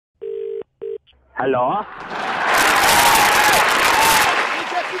Hello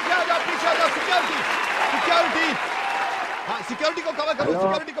security, हाँ security को cover करो,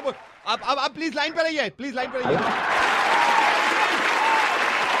 सिक्योरिटी को आप प्लीज लाइन पे रहिए, प्लीज लाइन पे रहिए।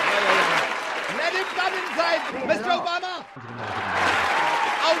 Let him come inside, Mr. Obama.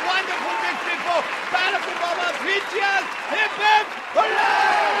 A wonderful victory for Barack Obama. 3 cheers. Hip hip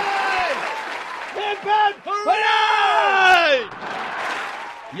hooray! Hip hip hooray!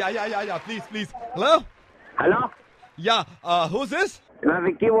 Yeah. Please. Hello. Yeah. Who's this? मैं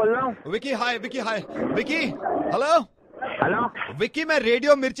विक्की बोल रहा हूँ। विकी हाय। विकी हेलो। विकी मैं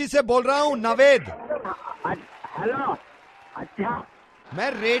रेडियो मिर्ची से बोल रहा हूँ, नवेद। हेलो। अच्छा। मैं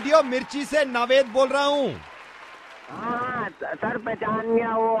रेडियो मिर्ची से नवेद बोल रहा हूँ। हाँ सर पहचान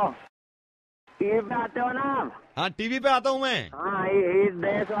गया, वो टीवी पे आते हो ना आप? हाँ टीवी पे आता हूँ मैं। हाँ इस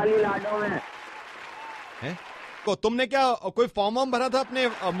देश वाली लाडो में। है? को तुमने क्या कोई फॉर्म भरा था अपने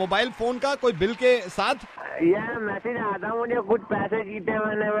मोबाइल फोन का कोई बिल के साथ? ये मैसेज आया था मुझे, कुछ पैसे जीते,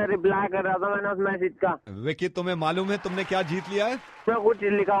 मैं रिप्लाई कर रहा था मैंने उस मैसेज का। विकी तुम्हें मालूम है तुमने क्या जीत लिया है? तो कुछ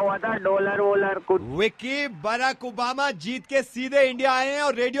लिखा हुआ था डॉलर वोलर कुछ। विकी बराक ओबामा जीत के सीधे इंडिया आए हैं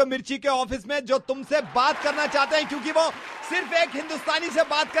और रेडियो मिर्ची के ऑफिस में जो तुमसे बात करना चाहते हैं, क्योंकि वो सिर्फ एक हिंदुस्तानी से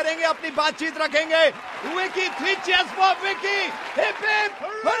बात करेंगे, अपनी बातचीत रखेंगे। Vicky 3 cheers for Vicky. Hip hip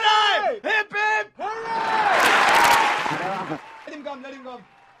hurray! Hip hip hurray! Let him come.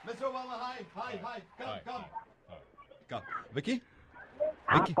 Mr. Obama, hi. Come. Vicky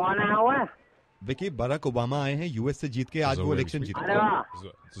कौन आया हुआ है? विकी बराक ओबामा आए हैं यूएस से जीत के, आज वो इलेक्शन जीत अरे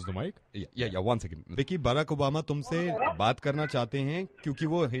वाह। या 1 सेकंड। विकी बराक ओबामा तुमसे बात करना चाहते हैं क्योंकि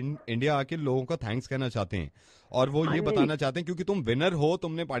वो इंडिया आके लोगों का थैंक्स कहना चाहते हैं, और वो ये बताना चाहते हैं क्योंकि तुम विनर हो,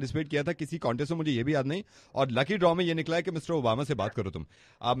 तुमने पार्टिसिपेट किया था किसी कॉन्टेस्ट में, मुझे ये भी याद नहीं, और लकी ड्रॉ में ये निकला है कि मिस्टर ओबामा से बात करो तुम।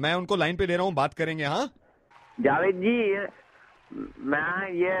 अब मैं उनको लाइन पे ले रहा हूँ, बात करेंगे। हाँ जावेद जी,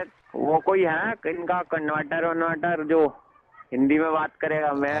 मैं ये वो कोई है इनका कन्वर्टर जो हिंदी में बात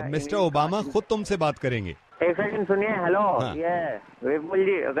करेगा? मैं मिस्टर ओबामा खुद तुमसे बात करेंगे। एक सेकंड सुनिए। हेलो। हाँ। ये विपुल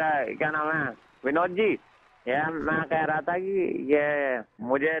जी, क्या नाम है, विनोद जी, ये मैं कह रहा था कि ये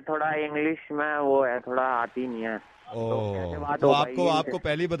मुझे थोड़ा इंग्लिश में वो है, थोड़ा आती नहीं है। तो आपको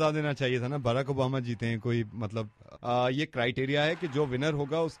पहले ही बता देना चाहिए था ना, बराक ओबामा जीते हैं कोई, मतलब ये क्राइटेरिया है कि जो विनर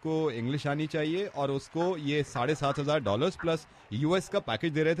होगा उसको इंग्लिश आनी चाहिए, और उसको ये $7,500 प्लस यूएस का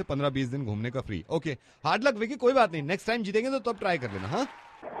पैकेज दे रहे थे, 15-20 दिन घूमने का free. Okay, hard luck Vicky, कोई बात नहीं, नेक्स्ट टाइम जीतेंगे तो तब ट्राई कर लेना। हाँ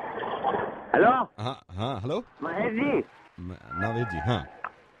हेलो महेश जी, नवेद जी।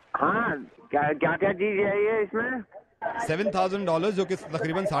 हाँ क्या चीज है ये इसमें? $7,000 जो कि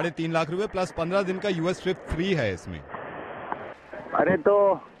तकरीबन 3.5 लाख रुपए प्लस 15 दिन का यूएस ट्रिप फ्री है इसमें। अरे तो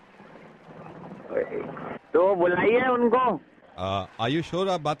बुलाइए उनको। आर श्योर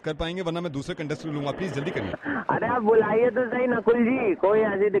आप बात कर पाएंगे, वरना मैं दूसरे कंटेस्टेंट लूंगा, प्लीज जल्दी करिए। अरे आप बुलाइए तो सही नकुल जी, कोई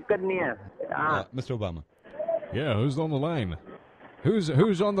ऐसी दिक्कत नहीं है। Mister Obama. Yeah, who's on the line?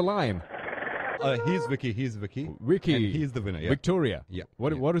 Who's on the line? He's Vicky. Vicky. And he's the winner. Yeah. Victoria. Yeah.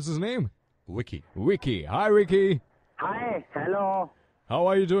 What is his name? Vicky. Hi, Vicky. Hi. Hello. How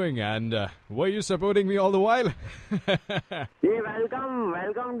are you doing? And were you supporting me all the while? Yeah,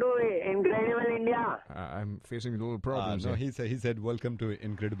 welcome to Incredible India. I'm facing little problems. No, he said welcome to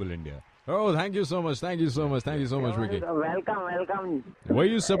Incredible India. Oh, thank you so much, Vicky. Welcome. Were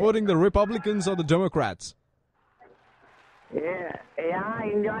you supporting the Republicans or the Democrats? Yeah,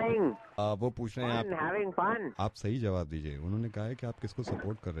 enjoying. वो पूछ रहे हैं having fun. आप सही जवाब दीजिए। उन्होंने कहा है कि आप किसको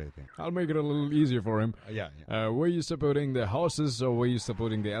सपोर्ट कर रहे थे। I'll make it a little easier for him. Yeah. Were you supporting the horses or were you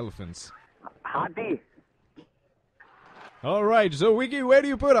supporting the elephants? Hathi. All right. So, Vicky, where do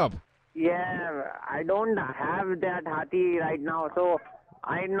you put up? Yeah, I don't have that Hathi right now, so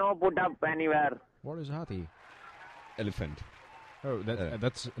I no put up anywhere. What is Hathi? Elephant. Oh,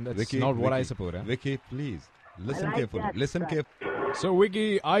 that's Vicky, not what I support. Huh? Vicky, please listen carefully. that. Listen carefully. So,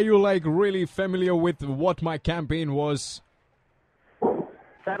 Vicky, are you like really familiar with what my campaign was?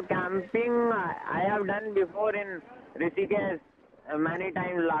 Sir, camping I have done before in Rishikesh many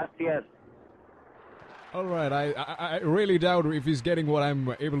times last year. All right. I really doubt if he's getting what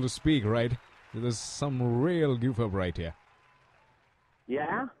I'm able to speak, right? There's some real goof up right here.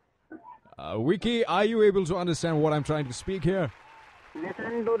 Yeah? Vicky, are you able to understand what I'm trying to speak here?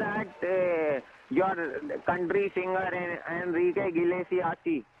 Listen to that your country singer Enrique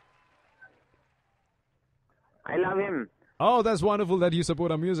Iglesias. I love him. Oh, that's wonderful that you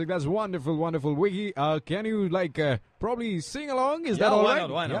support our music. That's wonderful. Vicky, can you probably sing along? Is that all right?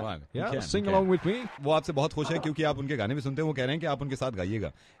 Why not? Yeah, sing along with me. वो आपसे बहुत खुश है क्योंकि आप उनके गाने भी सुनते हैं। वो कह रहे हैं कि आप उनके साथ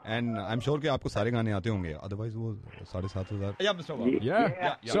गाइएगा, एंड आई एम श्योर कि आपको सारे गाने आते होंगे, अदरवाइज वो 7,500। Yeah, Mr. Obama.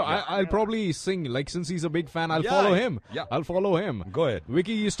 Yeah. So I'll probably sing, since he's a big fan, I'll follow him. Yeah. I'll follow him. Go ahead.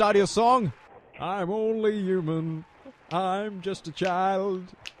 Vicky, you start your song. I'm only human. I'm just a child.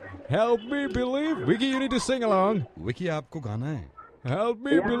 Help me believe. Vicky, you need to sing along. Vicky आपको गाना है. Help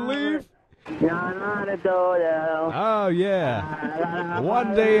me believe. Oh, yeah.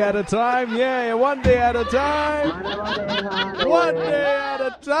 One day at a time. Yeah, one day at a time. One day at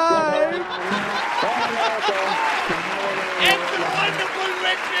a time. It's wonderful,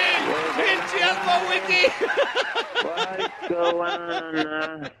 Vicky. It's just for Vicky.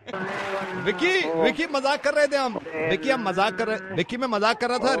 Vicky मजाक कर रहे थे हम. विकी हम मजाक कर रहे. विकी मैं मजाक कर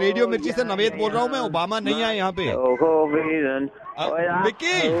रहा था. रेडियो मिर्ची से नवेद बोल रहा हूँ मैं. ओबामा नहीं आया यहाँ पे.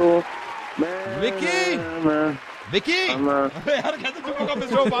 विकी यार कैसे चुप होगा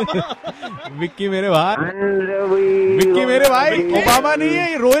मिस्टर ओबामा. विक्की मेरे भाई. विक्की मेरे भाई. ओबामा नहीं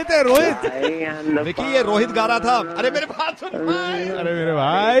है, ये रोहित है. रोहित. विकी ये रोहित गा रहा था. अरे मेरे बात सुन भाई. अरे मेरे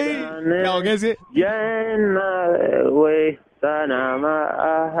भाई क्या हो गया इसे.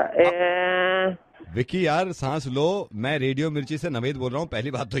 विकी यार सांस लो. मैं रेडियो मिर्ची से नवेद बोल रहा हूँ.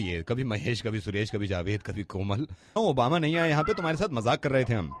 पहली बात तो ये, कभी महेश, कभी सुरेश, कभी जावेद, कभी कोमल. ओबामा नहीं आया यहाँ पे. तुम्हारे साथ मजाक कर रहे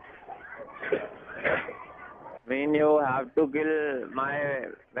थे हम. mean you have to kill my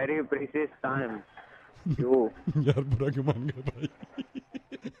very precious time. You. यार बुरा क्यों मान गए भाई.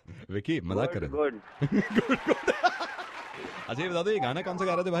 विकी मजाक कर रहे थे. Good. अच्छा ये बता दो, ये गाना कौन सा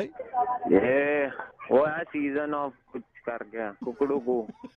गा रहे थे भाई. ये वो है सीजन ऑफ कुछ करके कुकड़ू को.